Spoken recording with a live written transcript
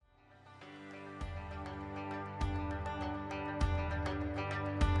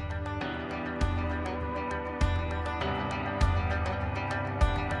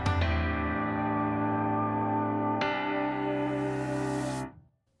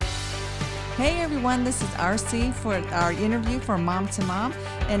Hey everyone, this is RC for our interview for Mom to Mom,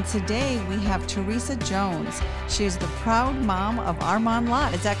 and today we have Teresa Jones. She is the proud mom of Armand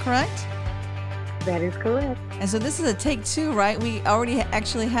Lott. Is that correct? That is correct. And so this is a take two, right? We already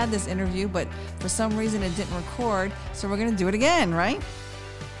actually had this interview, but for some reason it didn't record, so we're going to do it again, right?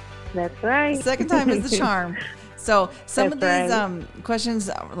 That's right. Second time is the charm. So some That's of these questions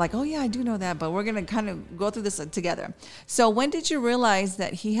are like, oh yeah, I do know that, but we're going to kind of go through this together. So when did you realize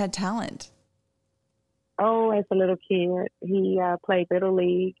that he had talent? Oh, as a little kid, he played Little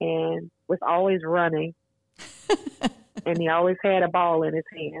League and was always running. And he always had a ball in his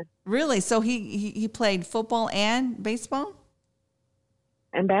hand. Really? So he played football and baseball?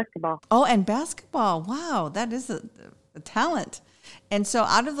 And basketball. Oh, and basketball. Wow, that is a talent. And so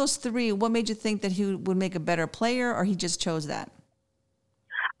out of those three, what made you think that he would make a better player, or he just chose that?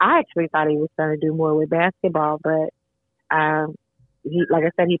 I actually thought he was going to do more with basketball, but he, like I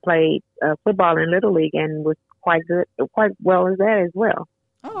said, he played football in Little League and was quite well as that as well.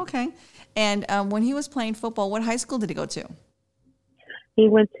 Oh, okay. And when he was playing football, what high school did he go to? He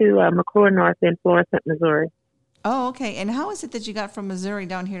went to McClure North in Florissant, Missouri. Oh, okay. And how is it that you got from Missouri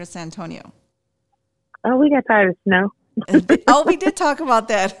down here to San Antonio? Oh, we got tired of snow. Oh, we did talk about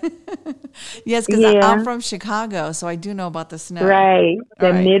that. Yes, because Yeah. I'm from Chicago, so I do know about the snow. Right, the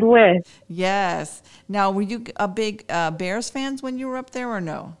All right. Midwest. Yes. Now, were you a big Bears fans when you were up there, or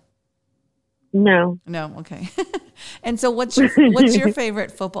no? No. No. Okay. And so, what's your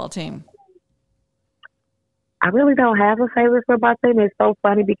favorite football team? I really don't have a favorite football team. It's so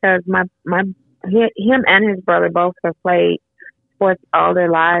funny because him and his brother both have played sports all their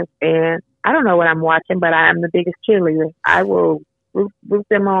lives, and I don't know what I'm watching, but I am the biggest cheerleader. I will root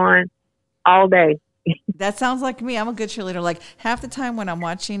them on all day. That sounds like me. I'm a good cheerleader. Like half the time when I'm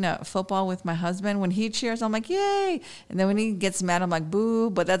watching football with my husband, when he cheers, I'm like, yay. And then when he gets mad, I'm like,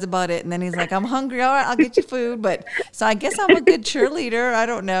 boo, but that's about it. And then he's like, I'm hungry. All right, I'll get you food. But so I guess I'm a good cheerleader. I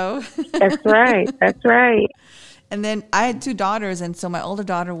don't know. That's right. That's right. And then I had two daughters. And so my older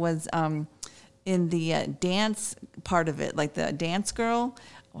daughter was in the dance part of it, like the dance girl.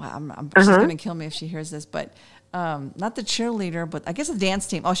 Well, she's going to kill me if she hears this, but not the cheerleader, but I guess the dance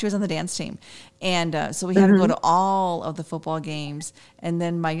team. Oh, she was on the dance team. And so we had to go to all of the football games. And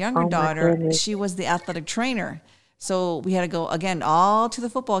then my younger daughter, she was the athletic trainer. So we had to go, again, all to the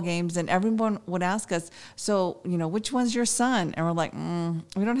football games. And everyone would ask us, so, which one's your son? And we're like,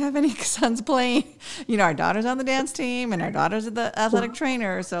 we don't have any sons playing. Our daughter's on the dance team and our daughter's the athletic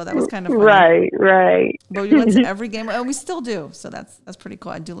trainer. So that was kind of funny. Right. But we went to every game, and we still do. So that's pretty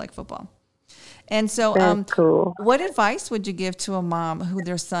cool. I do like football. And so That's cool. What advice would you give to a mom who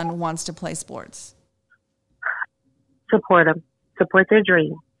their son wants to play sports? Support them. Support their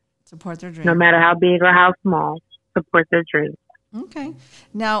dream. Support their dream. No matter how big or how small, support their dream. Okay.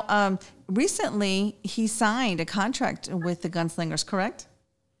 Now, recently he signed a contract with the Gunslingers, correct?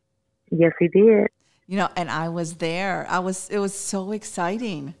 Yes, he did. And I was there. It was so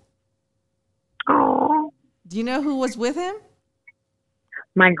exciting. Oh, Do you know who was with him?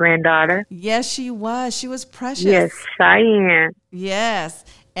 my granddaughter. Yes, she was. She was precious. Yes, Cheyenne. Yes.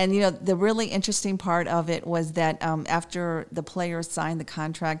 And, the really interesting part of it was that after the players signed the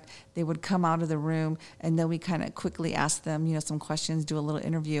contract, they would come out of the room, and then we kind of quickly asked them, some questions, do a little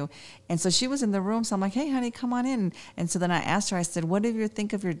interview. And so she was in the room, so I'm like, hey, honey, come on in. And so then I asked her, I said, what do you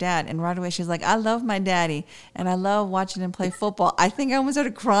think of your dad? And right away, she's like, I love my daddy, and I love watching him play football. I think I almost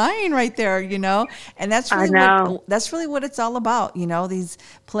started crying right there, And that's really what it's all about. These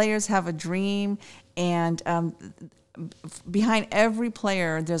players have a dream, and behind every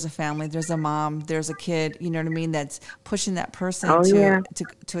player, there's a family, there's a mom, there's a kid, you know what I mean, that's pushing that person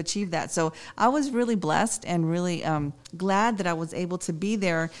to achieve that. So I was really blessed and really glad that I was able to be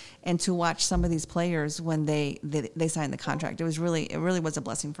there and to watch some of these players when they signed the contract. It really was a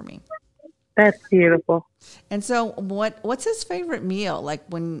blessing for me. That's beautiful. And so what's his favorite meal? Like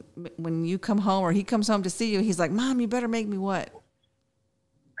when you come home or he comes home to see you, he's like, Mom, you better make me what?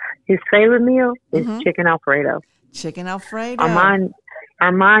 His favorite meal is chicken Alfredo. Chicken Alfredo.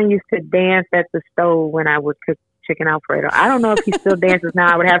 Armand used to dance at the stove when I would cook chicken Alfredo. I don't know if he still dances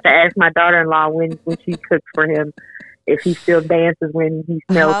now. I would have to ask my daughter-in-law when she cooks for him if he still dances when he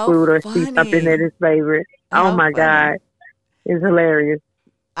smells food or sees something that is favorite. Oh my God. It's hilarious.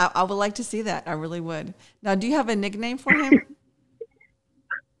 I would like to see that. I really would. Now, do you have a nickname for him?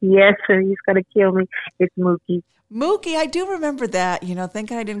 Yes, sir. He's going to kill me. It's Mookie. Mookie, I do remember that. Thank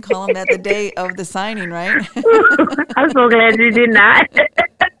God I didn't call him that the day of the signing, right? I'm so glad you did not.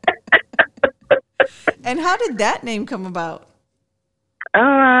 And how did that name come about?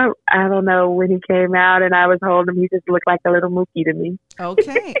 I don't know when he came out and I was holding him. He just looked like a little Mookie to me.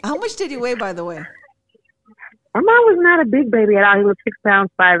 Okay. How much did he weigh, by the way? Armand was not a big baby at all. He was 6 pounds,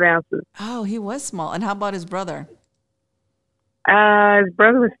 5 ounces. Oh, he was small. And how about his brother? His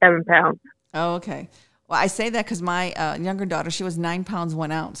brother was 7 pounds. Oh, okay. Well, I say that because my younger daughter, she was 9 pounds,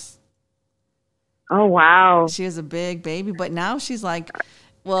 1 ounce. Oh, wow. She was a big baby, but now she's like,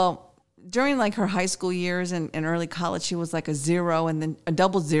 well, during like her high school years and early college, she was like a 0 and then a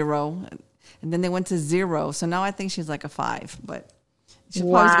double 0. And then they went to 0. So now I think she's like a 5, but she's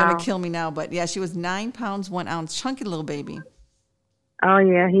probably going to kill me now. But yeah, she was 9 pounds, 1 ounce, chunky little baby. Oh,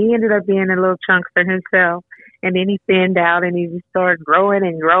 yeah. He ended up being a little chunkster himself. And then he thinned out and he just started growing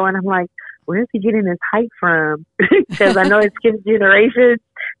and growing. I'm like, where's he getting his height from? Because I know it skips generations.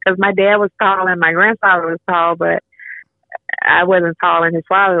 Because my dad was tall and my grandfather was tall, but I wasn't tall and his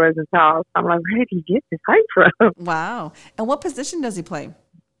father wasn't tall. So I'm like, where did he get his height from? Wow. And what position does he play?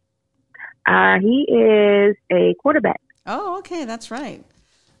 He is a quarterback. Oh, okay. That's right.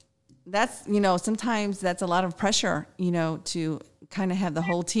 That's, sometimes that's a lot of pressure, to kind of have the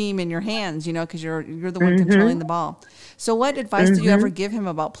whole team in your hands, because you're the one controlling the ball. So what advice do you ever give him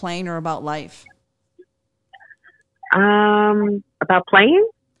about playing or about life? About playing?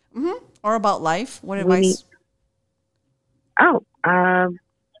 Mm-hmm. Or about life? What advice?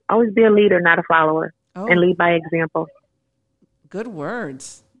 Always be a leader, not a follower, and lead by example. Good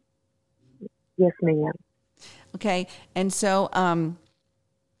words. Yes, ma'am. Okay, and so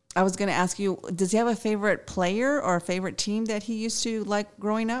I was going to ask you, does he have a favorite player or a favorite team that he used to like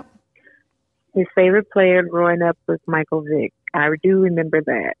growing up? His favorite player growing up was Michael Vick. I do remember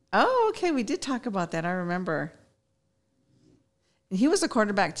that. Oh, okay. We did talk about that. I remember. He was a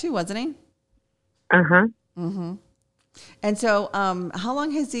quarterback too, wasn't he? Uh-huh. Mm-hmm. And so how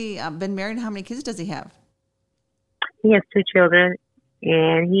long has he been married and how many kids does he have? He has 2 children,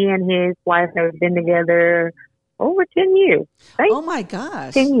 and he and his wife have been together over 10 years. Right? Oh, my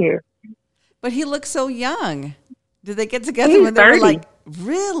gosh. 10 years. But he looks so young. Did they get together when they 30. Were like,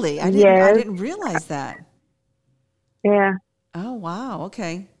 really? I didn't realize that. Yeah. Oh, wow.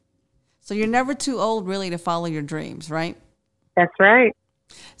 Okay. So you're never too old, really, to follow your dreams, right? That's right.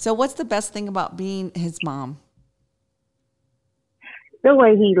 So what's the best thing about being his mom? The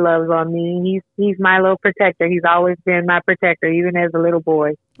way he loves on me. He's my little protector. He's always been my protector, even as a little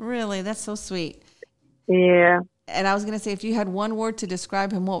boy. Really? That's so sweet. Yeah. And I was going to say, if you had one word to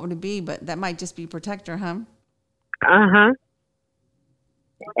describe him, what would it be? But that might just be protector, huh? Uh-huh.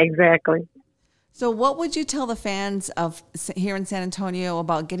 Exactly. So what would you tell the fans of here in San Antonio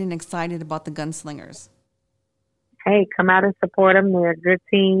about getting excited about the Gunslingers? Hey, come out and support them. They're a good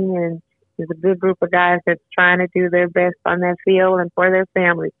team, and there's a good group of guys that's trying to do their best on that field and for their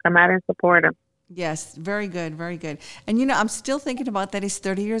families. Come out and support them. Yes, very good, very good. And, I'm still thinking about that. He's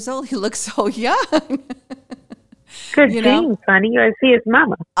 30 years old. He looks so young. Good genes, honey. You gotta see his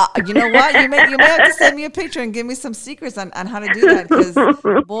mama. You know what? You may have to send me a picture and give me some secrets on how to do that. Because,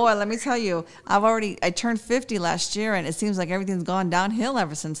 boy, let me tell you, I turned 50 last year, and it seems like everything's gone downhill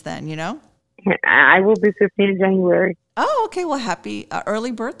ever since then, I will be 50 in January. Oh, okay. Well, happy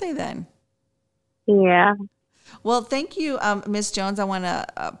early birthday then. Yeah. Well, thank you, Ms. Jones. I want to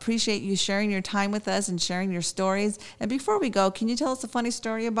appreciate you sharing your time with us and sharing your stories. And before we go, can you tell us a funny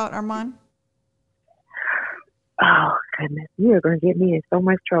story about Armand? Oh, goodness. You are going to get me in so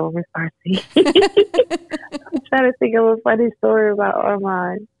much trouble, Miss Marcy. I'm trying to think of a funny story about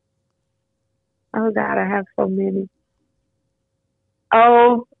Armand. Oh, God, I have so many.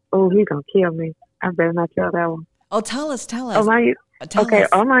 Oh, he's going to kill me. I better not tell that one. Oh, tell us. Armand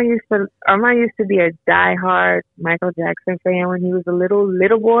used to be a diehard Michael Jackson fan when he was a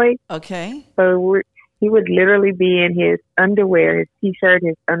little boy. Okay. So he would literally be in his underwear, his T-shirt,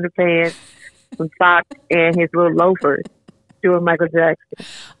 his underpants, some socks, and his little loafers doing Michael Jackson.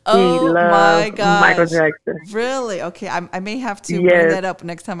 Oh, he my gosh. Michael Jackson. Really? Okay, I may have to bring that up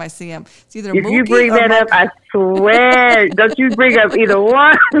next time I see him. It's either if Mookie you bring that up, I swear, don't you bring up either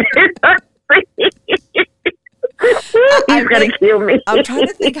one. He's going to kill me. I'm trying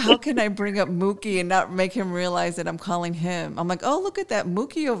to think, how can I bring up Mookie and not make him realize that I'm calling him? I'm like, oh, look at that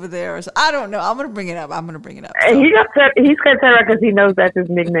Mookie over there. So I don't know. I'm going to bring it up. So. He's going to tell her because he knows that's his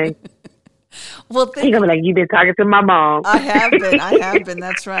nickname. Well, he's going to be like, you've been talking to my mom. I have been.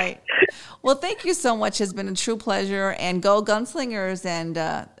 That's right. Well, thank you so much. It's been a true pleasure. And go Gunslingers. And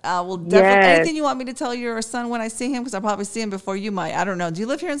I will definitely, anything you want me to tell your son when I see him? Because I'll probably see him before you might. I don't know. Do you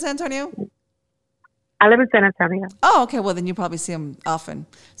live here in San Antonio? I live in San Antonio. Oh, okay. Well, then you probably see him often.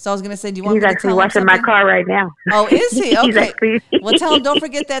 So I was going to say, do you want He's me to actually tell him washing something? my car right now. Oh, is he? He's Okay. actually- Well, tell him, don't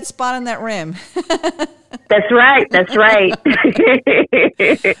forget that spot on that rim. That's right. That's right.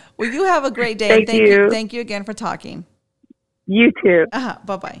 Well, you have a great day. Thank you. Thank you again for talking. You too.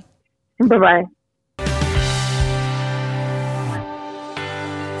 Bye-bye. Bye-bye.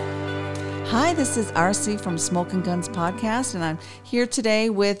 Hi, this is RC from Smoke and Guns Podcast, and I'm here today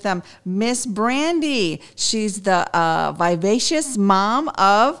with Miss Brandy. She's the vivacious mom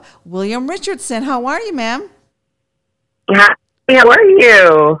of William Richardson. How are you, ma'am? Hi. How are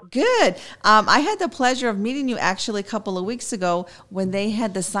you? Good. I had the pleasure of meeting you actually a couple of weeks ago when they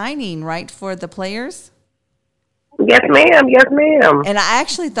had the signing, right, for the players? Yes, ma'am. Yes, ma'am. And I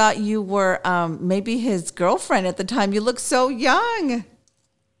actually thought you were maybe his girlfriend at the time. You look so young.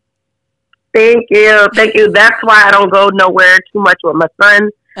 Thank you. Thank you. That's why I don't go nowhere too much with my son,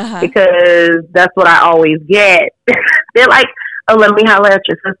 because that's what I always get. They're like, oh, let me holler at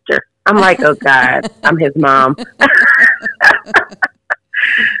your sister. I'm like, oh, God, I'm his mom.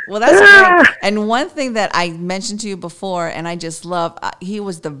 Well, that's great. And one thing that I mentioned to you before, and I just love, he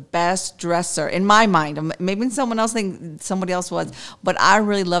was the best dresser in my mind. Maybe somebody else was, but I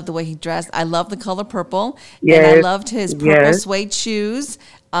really loved the way he dressed. I love the color purple, and I loved his purple suede shoes.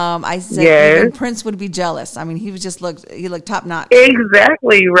 I said even Prince would be jealous. I mean, he looked top notch.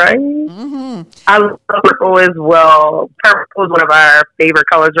 Exactly, right? Mm-hmm. I love purple as well. Purple is one of our favorite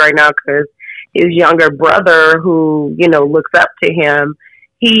colors right now because his younger brother, who, looks up to him,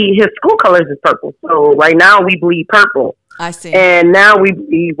 his school colors is purple. So right now we bleed purple. I see. And now we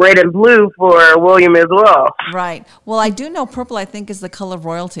bleed red and blue for William as well. Right. Well, I do know purple, I think, is the color of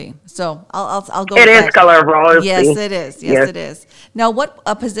royalty. So I'll go with that. It is color of royalty. Yes, it is. Yes, it is. Now, what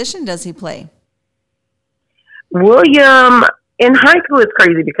position does he play? William, in high school, it's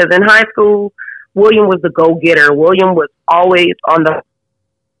crazy because in high school, William was the go-getter. William was always on the...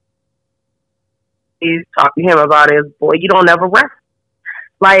 He's talking to him about his boy, you don't ever rest.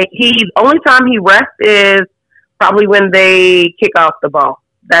 Like, only time he rests is probably when they kick off the ball.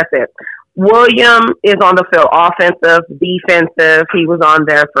 That's it. William is on the field, offensive, defensive. He was on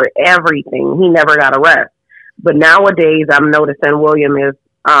there for everything. He never got a rest. But nowadays, I'm noticing William is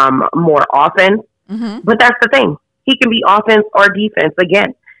more offense. Mm-hmm. But that's the thing. He can be offense or defense.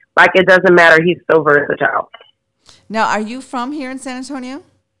 Again, like it doesn't matter. He's so versatile. Now, are you from here in San Antonio?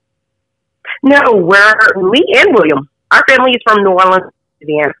 No, me and William. Our family is from New Orleans,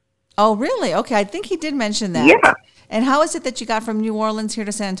 Louisiana. Oh, really? Okay, I think he did mention that. Yeah. And how is it that you got from New Orleans here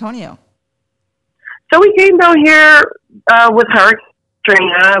to San Antonio? So we came down here with Hurricane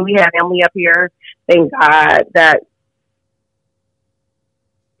Katrina. We have family up here. Thank God that.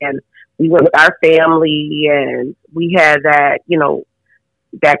 And we went with our family, and we had that,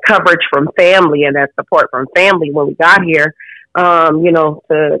 that coverage from family and that support from family when we got here,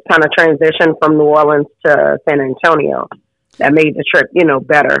 to kind of transition from New Orleans to San Antonio. That made the trip,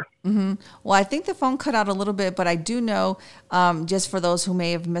 better. Mm-hmm. Well, I think the phone cut out a little bit, but I do know, just for those who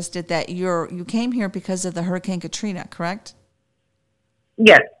may have missed it, that you came here because of the Hurricane Katrina, correct?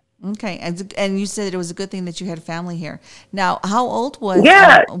 Yes. Okay, and you said it was a good thing that you had family here. Now, how old was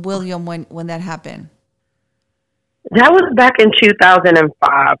William when that happened? That was back in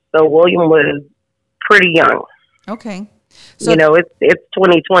 2005, so William was pretty young. Okay. So, it's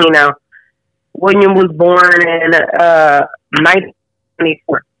 2020 now. William was born in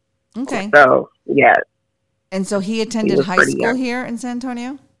 1994. Okay. So, yeah. And so he attended high school here in San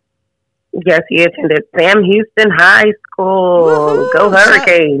Antonio? Yes, he attended Sam Houston High School. Woo-hoo! Go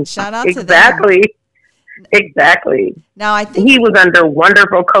Hurricanes. Shout out to them. Exactly. Now, I think he was under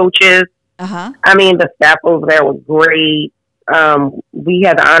wonderful coaches. Uh-huh. I mean, the staff over there was great. We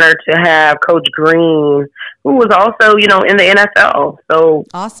had the honor to have Coach Green, who was also, in the NFL. So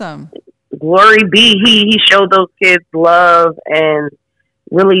awesome. Glory be. He showed those kids love and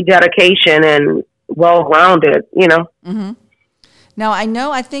really dedication and well-rounded, Mm-hmm. Now,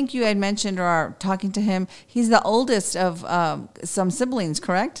 I think you had mentioned or are talking to him, he's the oldest of some siblings,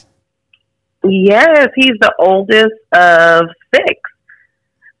 correct? Yes, he's the oldest of 6.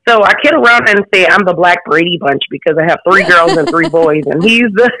 So I kid around and say I'm the Black Brady Bunch because I have 3 girls and 3 boys, and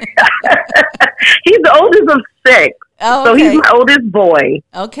he's the oldest of 6. Oh, okay. So he's my oldest boy.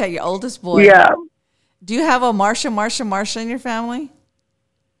 Okay, your oldest boy. Yeah. Do you have a Marsha in your family?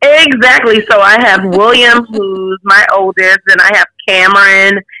 Exactly. So I have William, who's my oldest, and I have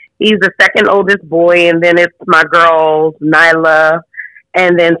Cameron. He's the second oldest boy, and then it's my girls, Nyla,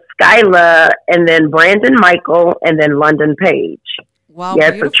 and then Skyla, and then Brandon Michael, and then London Page. Wow, Yes,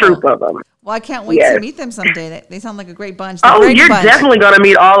 a beautiful. troop of them. Well, I can't wait Yes. to meet them someday. They sound like a great bunch. The Oh, Brady you're Bunch. definitely going to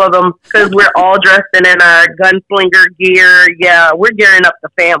meet all of them because we're all dressed in our gunslinger gear. Yeah, we're gearing up the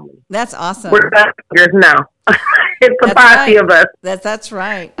family. That's awesome. We're gunslingers now. It's a That's posse right. of us. That's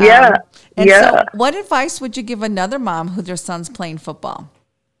right. Yeah. And yeah. so, what advice would you give another mom who their son's playing football?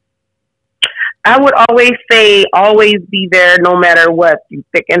 I would always say, always be there no matter what. You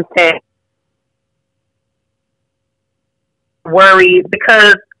thick and thin. Worry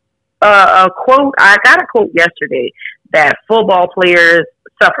because I got a quote yesterday that football players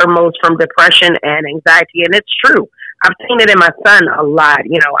suffer most from depression and anxiety, and it's true. I've seen it in my son a lot.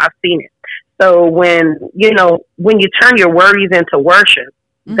 I've seen it. So when you turn your worries into worship,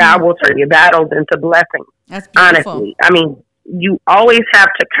 God will turn your battles into blessings. That's beautiful. Honestly, I mean, you always have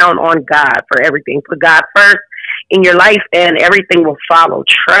to count on God for everything. Put God first in your life, and everything will follow.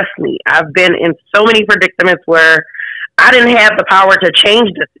 Trust me. I've been in so many predicaments where I didn't have the power to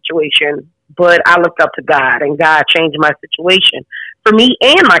change the situation, but I looked up to God, and God changed my situation for me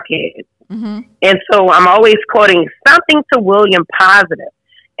and my kids. And so I'm always quoting something to William positive.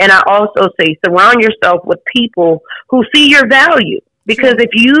 And I also say, surround yourself with people who see your value. Because if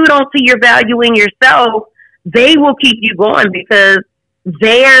you don't see your value in yourself, they will keep you going because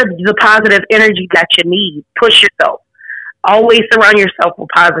they're the positive energy that you need. Push yourself. Always surround yourself with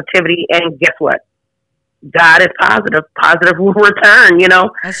positivity. And guess what? God is positive. Positive will return,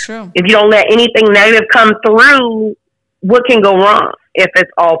 That's true. If you don't let anything negative come through, what can go wrong if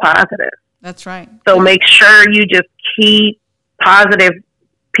it's all positive? That's right. So make sure you just keep positive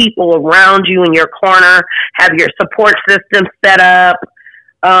people around you in your corner, have your support system set up,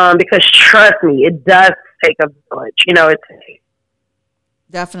 because trust me, it does take a village. It's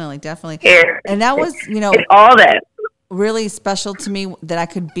Definitely. here. And that was, It's all that. really special to me that I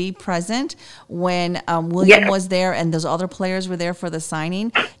could be present when William was there and those other players were there for the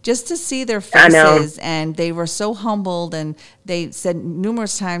signing, just to see their faces. And they were so humbled, and they said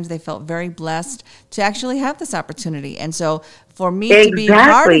numerous times they felt very blessed to actually have this opportunity. And so for me to be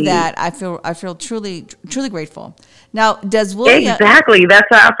part of that, I feel truly grateful. Now, does William... Exactly. That's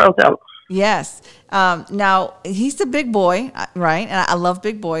how I felt. Yes. Now he's a big boy, right? And I love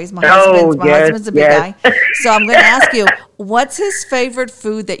big boys. My yes, husband's a big guy. So I'm going to ask you, what's his favorite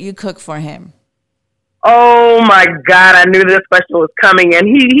food that you cook for him? Oh my God! I knew this question was coming, and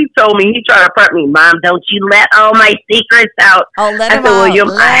he told me, he tried to prep me. Mom, don't you let all my secrets out. Oh, let him out.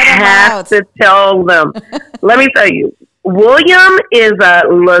 William, I have to tell them. Let me tell you, William is a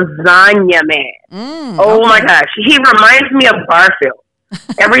lasagna man. My gosh, he reminds me of Garfield.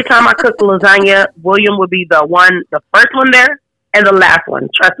 Every time I cook lasagna, William would be the first one there and the last one.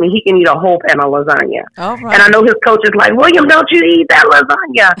 Trust me, he can eat a whole pan of lasagna. Right. And I know his coach is like, William, don't you eat that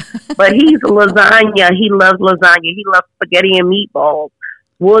lasagna? But he's lasagna. He loves lasagna. He loves spaghetti and meatballs.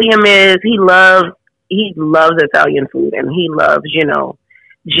 He loves Italian food, and he loves,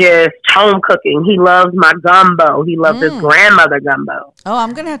 just home cooking. He loves my gumbo. He loves his grandmother gumbo. Oh,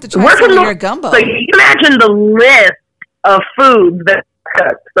 I'm going to have to try some of your gumbo. So you imagine the list of foods that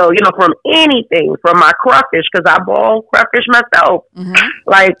so from anything, from my crawfish, because I boil crawfish myself.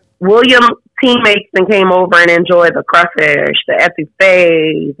 Like William teammates and came over and enjoyed the crawfish, the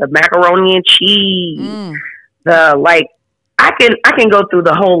etouffee, the macaroni and cheese, I can go through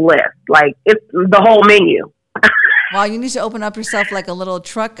the whole list. Like it's the whole menu. Well, you need to open up yourself like a little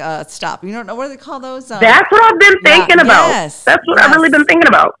truck stop. You don't know what do they call those? That's what I've been thinking about. Yes, that's what I've really been thinking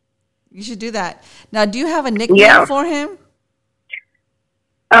about. You should do that. Now, do you have a nickname for him?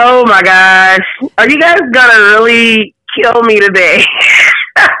 Oh my gosh. Are you guys gonna really kill me today?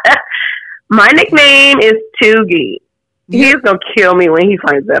 My nickname is Toogie. He's gonna kill me when he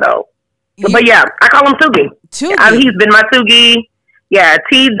finds that out. But yeah, I call him Toogie. He's been my Toogie. Yeah,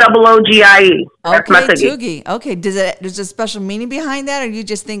 Toogie. That's my Toogie. Okay, there's a special meaning behind that, or you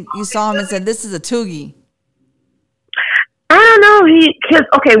just think you saw him and said, this is a Toogie? I don't know.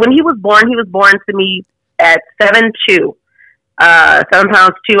 When he was born to me at 7'2", 7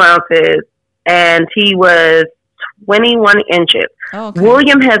 pounds 2 ounces, and he was 21 inches.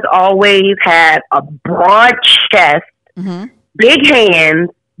 William has always had a broad chest, big hands,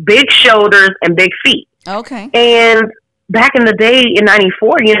 big shoulders, and big feet. Okay. And back in the day in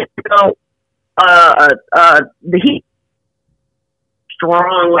 '94, he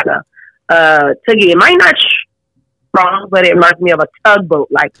strong like a Toogie. It might not strong, but it reminds me of a tugboat,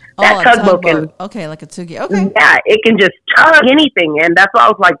 like that tugboat can. Okay, like a Toogie. Okay. Yeah, it can just tug anything, and that's why I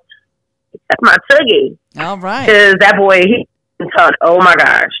was like, "That's my Toogie." All right. Because that boy, he can tug. Oh my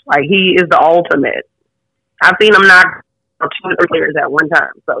gosh, like he is the ultimate. I've seen him knock two or three players at one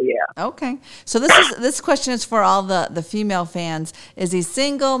time. So yeah. Okay. So this question is for all the female fans. Is he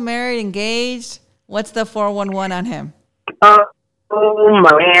single, married, engaged? What's the 411 on him? Oh,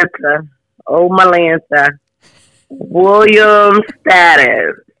 Melantha. William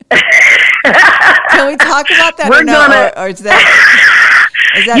status. Can we talk about that? We're gonna. Or is that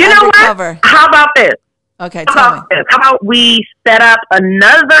You know undercover? what? How about this? Okay, tell me. How about we set up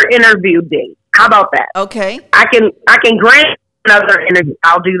another interview date? How about that? Okay. I can grant another interview.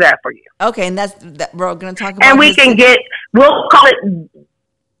 I'll do that for you. Okay, and that we're going to talk about. And we'll call it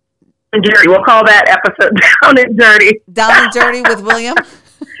dirty. We'll call that episode Down and Dirty. Down and Dirty with William.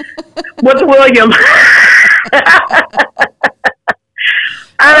 With William.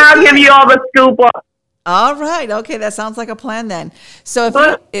 And I'll give you all the scoop. All right. Okay, that sounds like a plan then.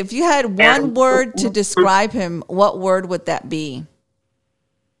 So if you had one word to describe him, what word would that be?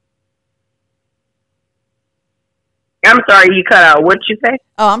 I'm sorry, you cut out. What'd you say?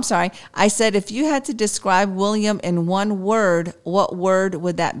 Oh, I'm sorry. I said if you had to describe William in one word, what word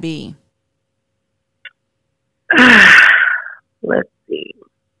would that be? Let's see.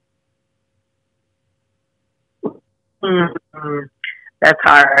 That's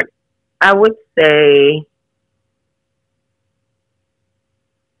hard. I would say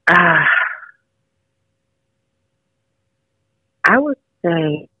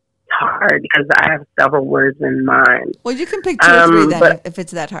it's hard because I have several words in mind. Well, you can pick 2 or 3 then if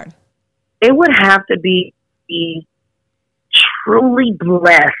it's that hard. It would have to be truly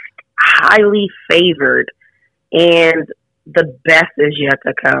blessed, highly favored, and the best is yet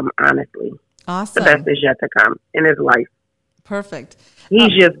to come, honestly. Awesome. The best is yet to come in his life. Perfect.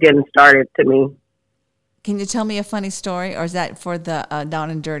 He's just getting started to me. Can you tell me a funny story, or is that for the Down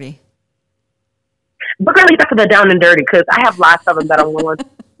and Dirty? We're going to leave that for the Down and Dirty because I have lots of them that I'm going.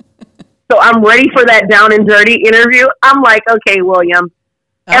 So I'm ready for that Down and Dirty interview. I'm like, okay, William,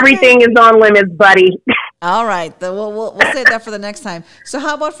 everything is on limits, buddy. All right. We'll save that for the next time. So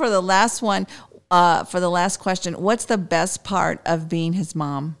how about for the last one, for the last question, what's the best part of being his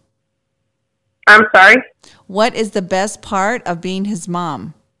mom? I'm sorry? What is the best part of being his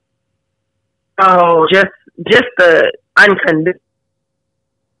mom? Oh, just the unconditional.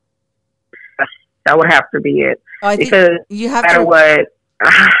 That would have to be it. Oh, I think because you have no matter to.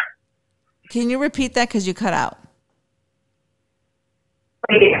 What? Can you repeat that because you cut out?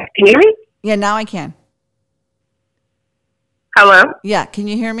 Can you hear me? Yeah, now I can. Hello? Yeah, can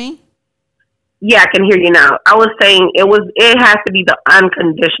you hear me? Yeah, I can hear you now. I was saying it has to be the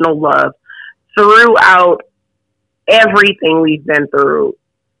unconditional love throughout everything we've been through,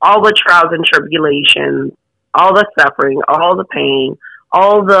 all the trials and tribulations, all the suffering, all the pain,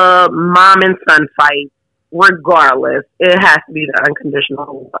 all the mom and son fights, regardless, it has to be the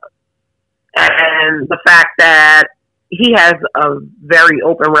unconditional love. And the fact that he has a very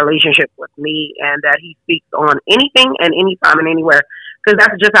open relationship with me and that he speaks on anything and anytime and anywhere, because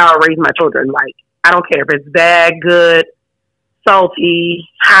that's just how I raise my children. Like, I don't care if it's bad, good, salty,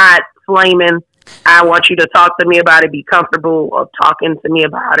 hot, flaming. I want you to talk to me about it, be comfortable of talking to me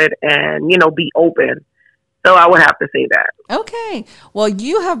about it, and, be open. So I would have to say that. Okay. Well,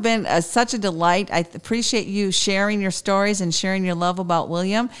 you have been such a delight. I appreciate you sharing your stories and sharing your love about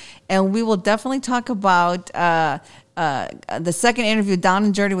William. And we will definitely talk about the second interview, Down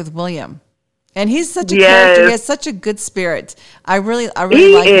and Dirty with William. And he's such a character. He has such a good spirit. I really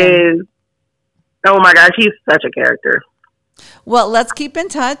like him. Oh my gosh, he's such a character. Well, let's keep in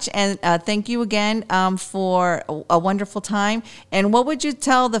touch, and thank you again for a wonderful time. And what would you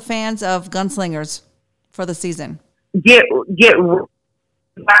tell the fans of Gunslingers for the season? Get guys,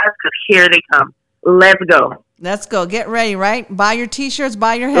 because here they come. Let's go. Let's go. Get ready, right? Buy your T-shirts,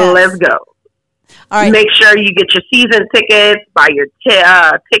 buy your hats. Let's go. All right. Make sure you get your season tickets, buy your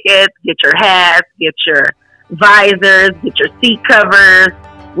tickets, get your hats, get your visors, get your seat covers.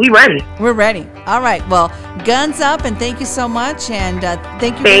 We ready. We're ready. All right. Well, guns up, and thank you so much. And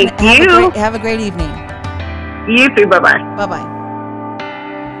thank you. Thank you. Have a great evening. You too. Bye-bye. Bye-bye.